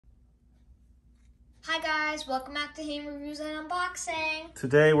Hi guys, welcome back to Haim Reviews and Unboxing.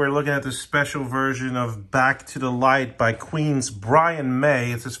 Today we're looking at the special version of Back to the Light by Queen's Brian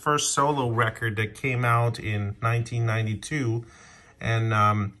May. It's his first solo record that came out in 1992.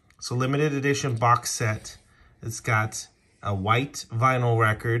 And it's a limited edition box set. It's got a white vinyl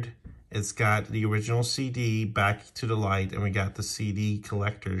record. It's got the original CD, Back to the Light, and we got the CD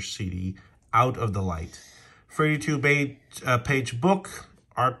collector's CD, Out of the Light. 32-page book,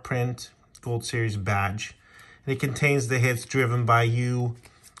 art print, Gold Series badge. And it contains the hits Driven by You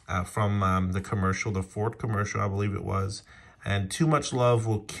from the commercial, the Ford commercial, I believe it was, and Too Much Love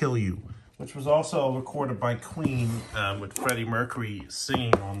Will Kill You, which was also recorded by Queen with Freddie Mercury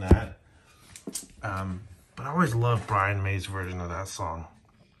singing on that. But I always loved Brian May's version of that song.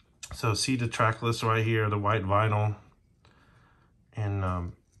 So see the track list right here, the white vinyl,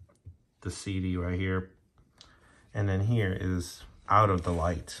 and the CD right here. And then here is Out of the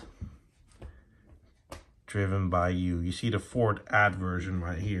Light, Driven by You. You see the Ford ad version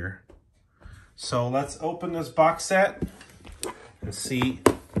right here. So let's open this box set and see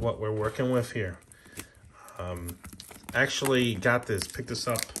what we're working with here. Actually picked this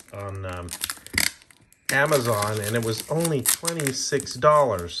up on Amazon, and it was only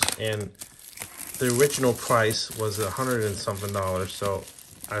 $26, and the original price was $100 and something. So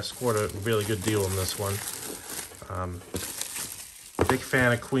I scored a really good deal on this one. Big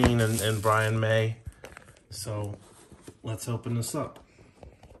fan of Queen and Brian May. So let's open this up.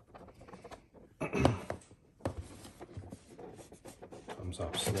 Comes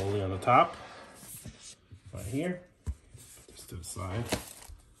up slowly on the top, right here. Put this to the side.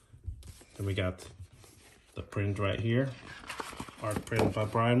 Then we got the print right here, art print by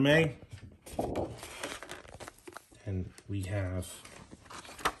Brian May. And we have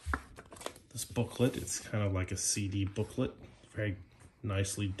this booklet. It's kind of like a CD booklet, very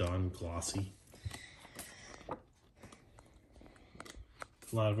nicely done, glossy.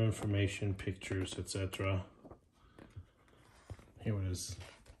 A lot of information, pictures, etc. Here it is.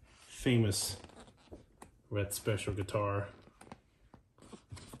 Famous red special guitar.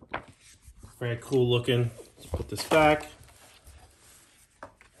 Very cool looking. Let's put this back.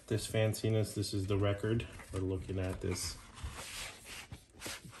 This fanciness, this is the record. We're looking at this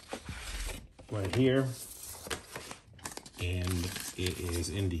right here. And it is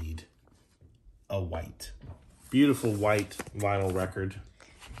indeed a beautiful white vinyl record.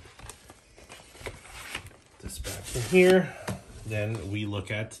 This back in here. Then we look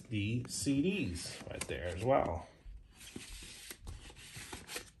at the CDs right there as well.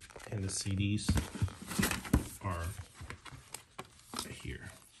 And the CDs are right here.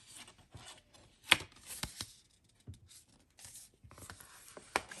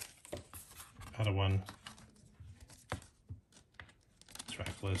 Other one.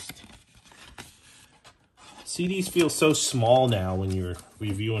 Track list. CDs feel so small now when you're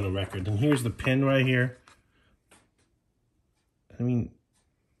reviewing a record. And here's the pin right here. I mean,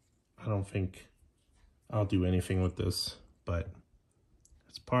 I don't think I'll do anything with this, but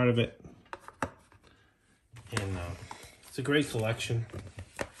it's part of it. And it's a great collection.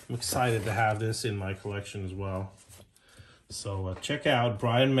 I'm excited to have this in my collection as well. So check out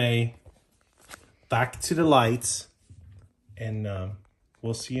Brian May, Back to the Lights, and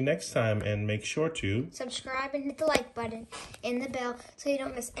we'll see you next time. And make sure to subscribe and hit the like button and the bell so you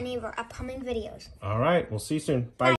don't miss any of our upcoming videos. All right, we'll see you soon. Bye.